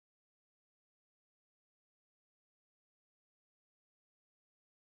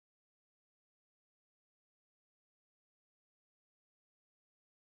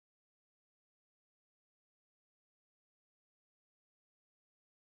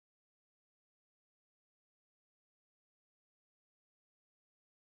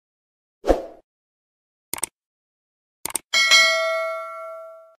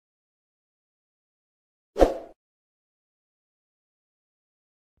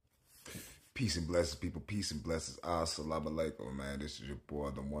Peace and blessings, people. Peace and blessings. Assalamu alaikum, man. This is your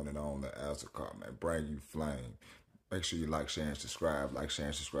boy, the one and only Alzakar, man. Bring you flame. Make sure you like, share, and subscribe. Like, share,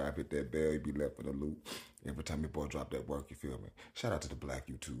 and subscribe. Hit that bell. You be left in the loop every time your boy drop that work. You feel me? Shout out to the black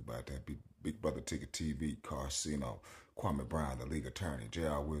YouTube out there. Big Brother Ticket TV, Carcino, Kwame Brown, the league attorney,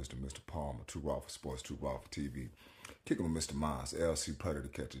 J.R. Wisdom, Mr. Palmer, Too Raw for Sports, Too Raw for TV. Kicking with Mr. Miles, LC Putter to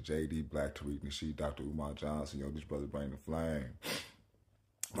catch a JD, Black Tariq Nasheed, Dr. Umar Johnson. Yo, this brother bring the flame.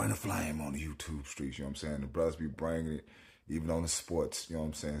 Bring the flame on the YouTube streets, you know what I'm saying? The brothers be bringing it, even on the sports, you know what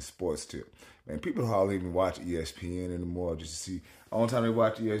I'm saying? Sports tip. Man, people hardly even watch ESPN anymore just to see. Only time they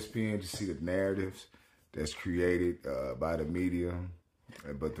watch ESPN, just see the narratives that's created by the media.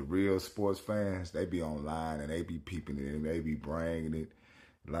 But the real sports fans, they be online and they be peeping it and they be bringing it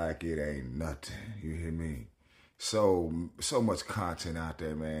like it ain't nothing. You hear me? So much content out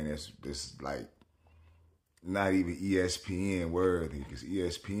there, man. It's like not even ESPN worthy, because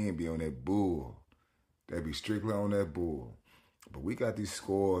ESPN be on that bull. They be strictly on that bull. But we got these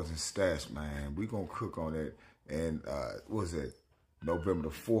scores and stats, man. We gonna cook on that. And what was that? November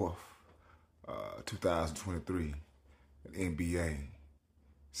the 4th, 2023, an NBA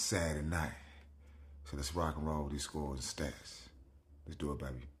Saturday night. So let's rock and roll with these scores and stats. Let's do it,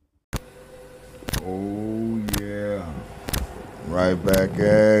 baby. Oh yeah, right back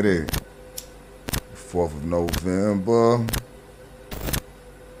at it. 4th of November.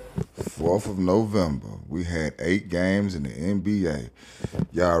 4th of November. We had 8 games in the NBA.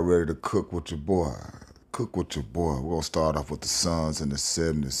 Y'all ready to cook with your boy? Cook with your boy. We're going to start off with the Suns and the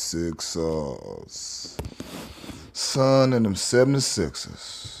 76ers. Sun and them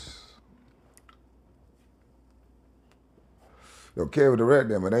 76ers. Yo, Kevin Durant,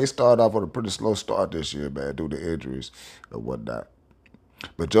 man, they started off with a pretty slow start this year, man, due to injuries and whatnot.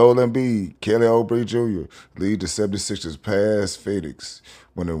 But Joel Embiid, Kelly Oubre Jr. lead the 76ers past Phoenix,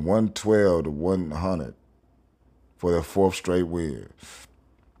 winning 112-100 for their 4th straight win.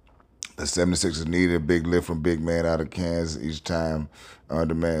 The 76ers needed a big lift from big man out of Kansas each time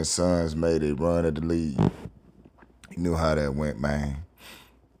undermanned Suns made a run at the lead. You knew how that went, man.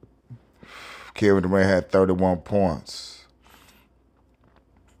 Kevin Durant had 31 points.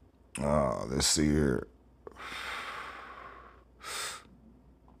 Let's see here.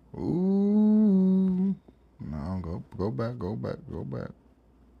 Ooh. No, go back.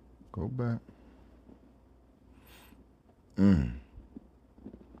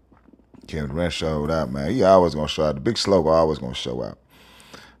 Kevin Durant showed out, man. He always gonna show out. The big slogan always gonna show out.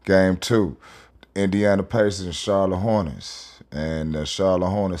 Game 2, Indiana Pacers and Charlotte Hornets. And the Charlotte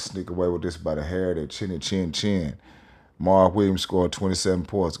Hornets sneak away with this by the hair. They chin. Mark Williams scored 27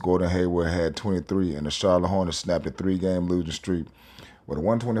 points. Gordon Hayward had 23. And the Charlotte Hornets snapped a 3-game losing streak with a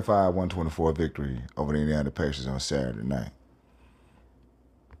 125-124 victory over the Indiana Pacers on Saturday night.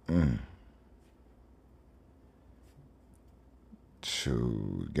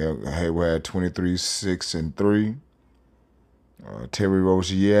 Hayward had 23, 6, and 3. Terry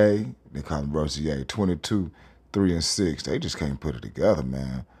Rozier, they call him Rozier, 22, 3, and 6. They just can't put it together,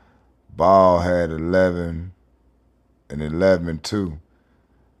 man. Ball had 11 and 11 and 2.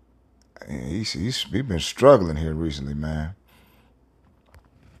 And he's been struggling here recently, man.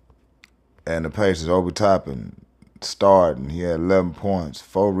 And the Pacers Obi Toppin starting. He had 11 points,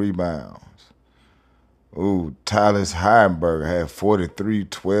 4 rebounds. Ooh, Tyler Heidenberger had 43,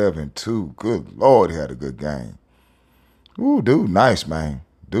 12, and 2. Good Lord, he had a good game. Ooh, dude, nice, man.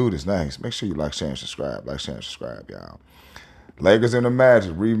 Dude is nice. Make sure you like, share, and subscribe. Like, share, and subscribe, y'all. Lakers and the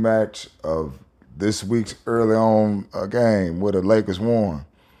Magic, rematch of this week's early on game where the Lakers won.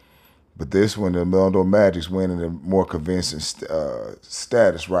 But this one, the Orlando Magic's winning a more convincing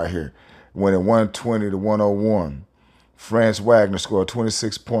status right here. Winning 120-101. Franz Wagner scored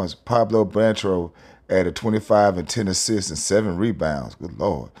 26 points. Pablo Banchero added 25 and 10 assists and 7 rebounds. Good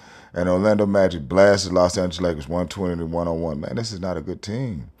Lord. And Orlando Magic blasted Los Angeles Lakers 120-101. Man, this is not a good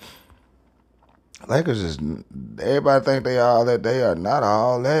team. Lakers is, everybody think they all that. They are not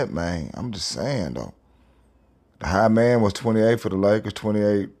all that, man. I'm just saying, though. The high man was 28 for the Lakers,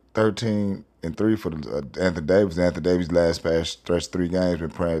 28, 13, and 3 for Anthony Davis. Anthony Davis' last stretch 3 games been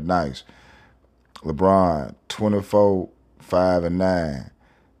pretty nice. LeBron, 24, 5, and 9.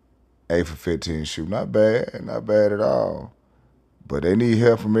 8 for 15 shoot. Not bad at all. But they need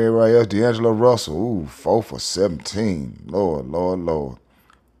help from everybody else. D'Angelo Russell, ooh, 4 for 17. Lord.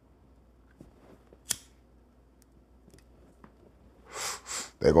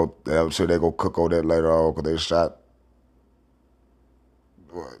 I'm sure they go cook on that later on because they shot,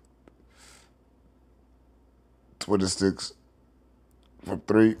 what, 26 from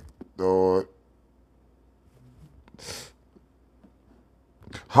 3. Lord.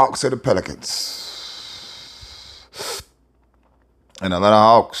 Hawks at the Pelicans. And Atlanta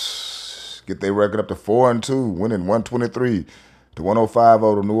Hawks get their record up to 4-2, winning 123-105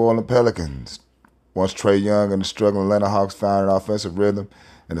 over the New Orleans Pelicans. Once Trae Young and the struggling Atlanta Hawks found an offensive rhythm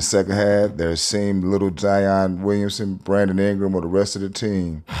in the second half, there seemed little Zion Williamson, Brandon Ingram, or the rest of the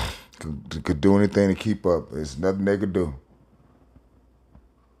team could do anything to keep up. There's nothing they could do.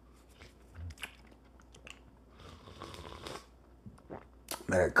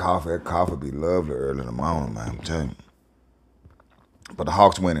 That coffee be lovely early in the morning, man, I'm telling you. But the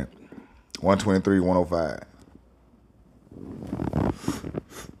Hawks win it, 123-105.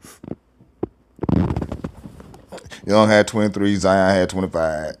 Young had 23, Zion had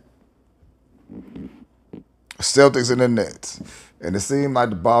 25. Celtics and the Nets. And it seemed like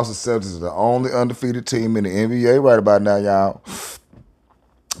the Boston Celtics are the only undefeated team in the NBA right about now, y'all.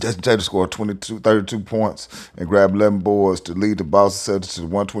 Jason Tatum scored 32 points and grabbed 11 boards to lead the Boston Celtics to the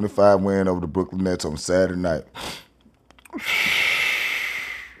 125 win over the Brooklyn Nets on Saturday night.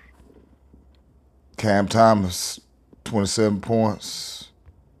 Cam Thomas, 27 points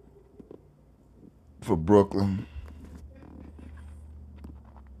for Brooklyn.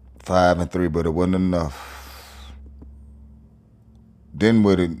 5-3, but it wasn't enough.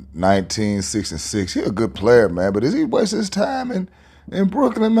 Dinwiddie, 19, 6 and 6. He's a good player, man, but is he wasting his time in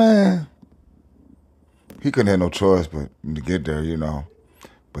Brooklyn, man? He couldn't have no choice but to get there, you know.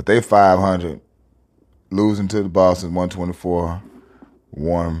 But they 500, losing to the Boston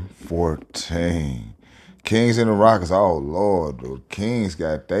 124-114. Kings and the Rockets, oh Lord, the Kings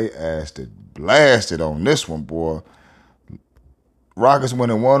got they ass blasted on this one, boy. Rockets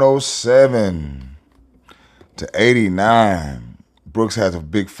winning 107-89. Brooks has a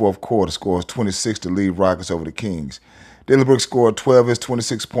big fourth quarter, scores 26 to lead Rockets over the Kings. Dillon Brooks scored 12 of his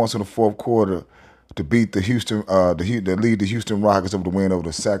 26 points in the fourth quarter to beat the lead the Houston Rockets over the win over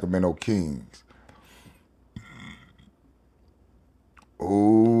the Sacramento Kings.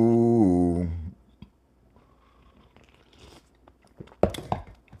 Ooh.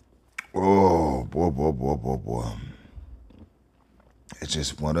 Oh, boy. It's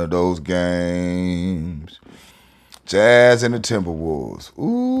just one of those games. Jazz and the Timberwolves.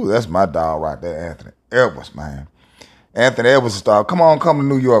 Ooh, that's my dog right there, Anthony Edwards, man. Anthony Edwards star. Come to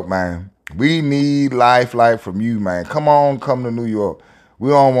New York, man. We need life from you, man. Come to New York. We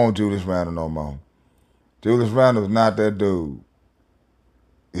don't want Julius Randle no more. Julius Randle's not that dude.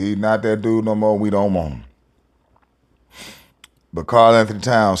 He's not that dude no more. We don't want him. But Karl-Anthony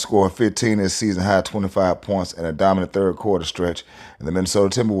Towns scored 15 in his season-high 25 points in a dominant third quarter stretch, and the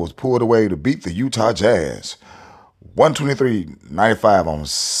Minnesota Timberwolves pulled away to beat the Utah Jazz 123-95 on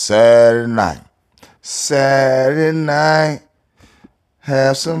Saturday night. Saturday night,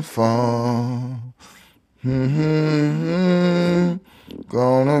 have some fun. The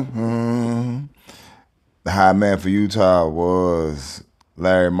high man for Utah was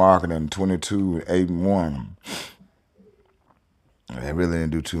Larry Markkinen, 22-8-1. They really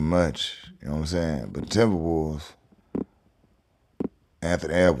didn't do too much, you know what I'm saying? But Timberwolves,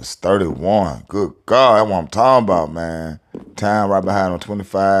 Anthony Edwards, 31. Good God, that's what I'm talking about, man. Town right behind him,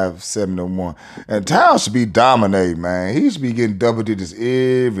 25-7-1. And Town should be dominating, man. He should be getting double digits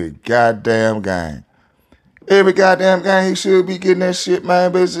every goddamn game. Every goddamn game he should be getting that shit,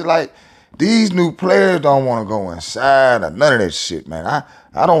 man. But it's just like, these new players don't want to go inside or none of that shit, man. I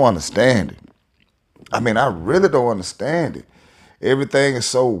don't understand it. I mean, I really don't understand it. Everything is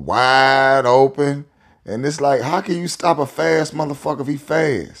so wide open. And it's like, how can you stop a fast motherfucker if he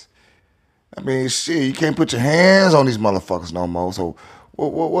fast? I mean, shit, you can't put your hands on these motherfuckers no more. So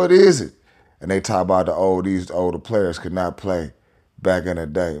what is it? And they talk about these older players could not play back in the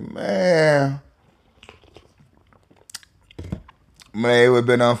day. Man, it would have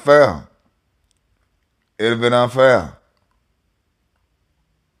been unfair. It would have been unfair.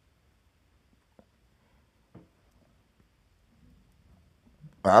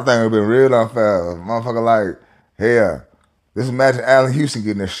 I think it would have been real unfair. Motherfucker like, hell, just imagine Allen Houston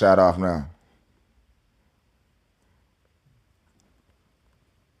getting this shot off now.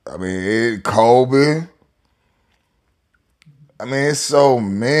 I mean, Kobe. I mean, it's so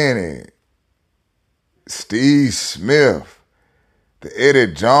many. Steve Smith, the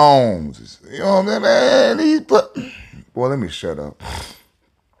Eddie Jones. You know what I mean, man? Boy, let me shut up.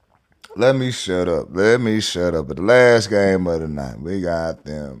 But the last game of the night, we got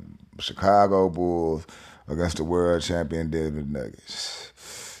them Chicago Bulls against the world champion Denver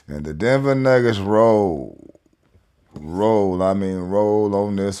Nuggets. And the Denver Nuggets roll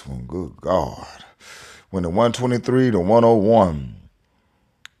on this one. Good God. When the 123-101,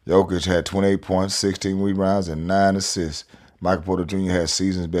 Jokic had 28 points, 16 rebounds, and 9 assists. Michael Porter Jr. had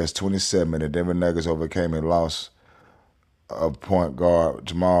season's best 27, and the Denver Nuggets overcame a loss of point guard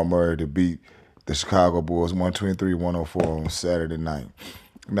Jamal Murray to beat the Chicago Bulls 123-104 on Saturday night.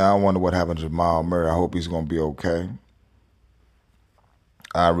 Now I wonder what happened to Jamal Murray. I hope he's going to be okay.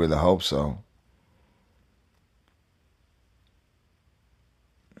 I really hope so.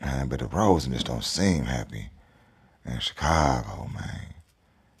 Man, but the Rosen just don't seem happy in Chicago, man.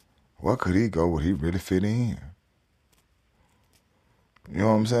 Where could he go? Would he really fit in? You know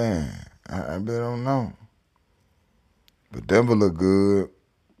what I'm saying? I really don't know. But Denver look good.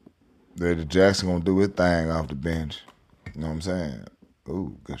 Reggie Jackson gonna do his thing off the bench. You know what I'm saying?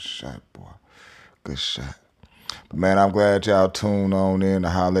 Ooh, good shot, boy. Good shot. But man, I'm glad y'all tuned on in to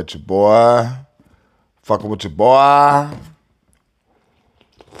holler at your boy. Fucking with your boy.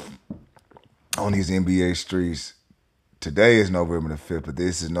 On these NBA streets. Today is November the 5th, but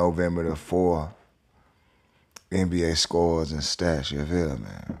this is November the 4th. NBA scores and stats, you feel,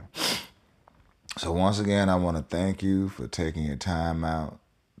 man? So once again, I want to thank you for taking your time out,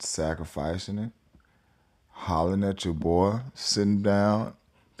 sacrificing it, hollering at your boy, sitting down,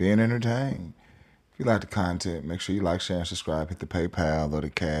 being entertained. If you like the content, make sure you like, share, and subscribe. Hit the PayPal or the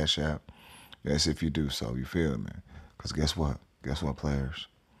Cash App. Yes, if you do so, you feel me? Because guess what? Guess what, players?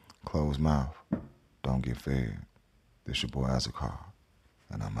 Closed mouth. Don't get fed. This your boy Azakar,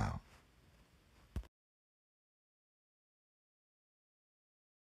 and I'm out.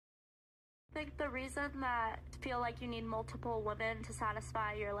 I think the reason that feel like you need multiple women to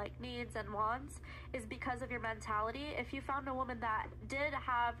satisfy your like needs and wants is because of your mentality. If you found a woman that did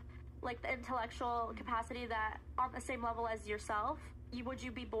have like the intellectual capacity that on the same level as yourself, would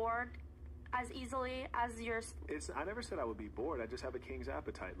you be bored as easily as yours? I never said I would be bored. I just have a king's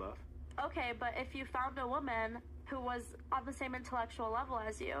appetite, love. Okay, but if you found a woman who was on the same intellectual level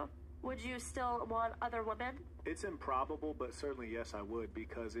as you, would you still want other women? It's improbable, but certainly yes, I would,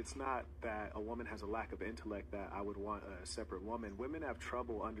 because it's not that a woman has a lack of intellect that I would want a separate woman. Women have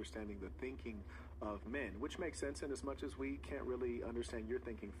trouble understanding the thinking of men, which makes sense in as much as we can't really understand your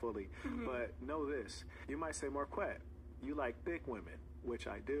thinking fully. Mm-hmm. But know this, you might say, Marquette, you like thick women, which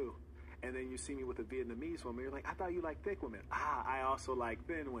I do. And then you see me with a Vietnamese woman, you're like, I thought you liked thick women. I also like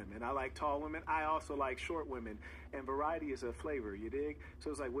thin women. I like tall women. I also like short women. And variety is a flavor, you dig?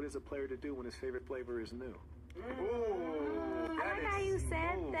 So it's like, what is a player to do when his favorite flavor is new? Ooh, I like how you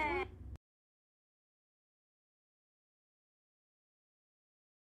said that.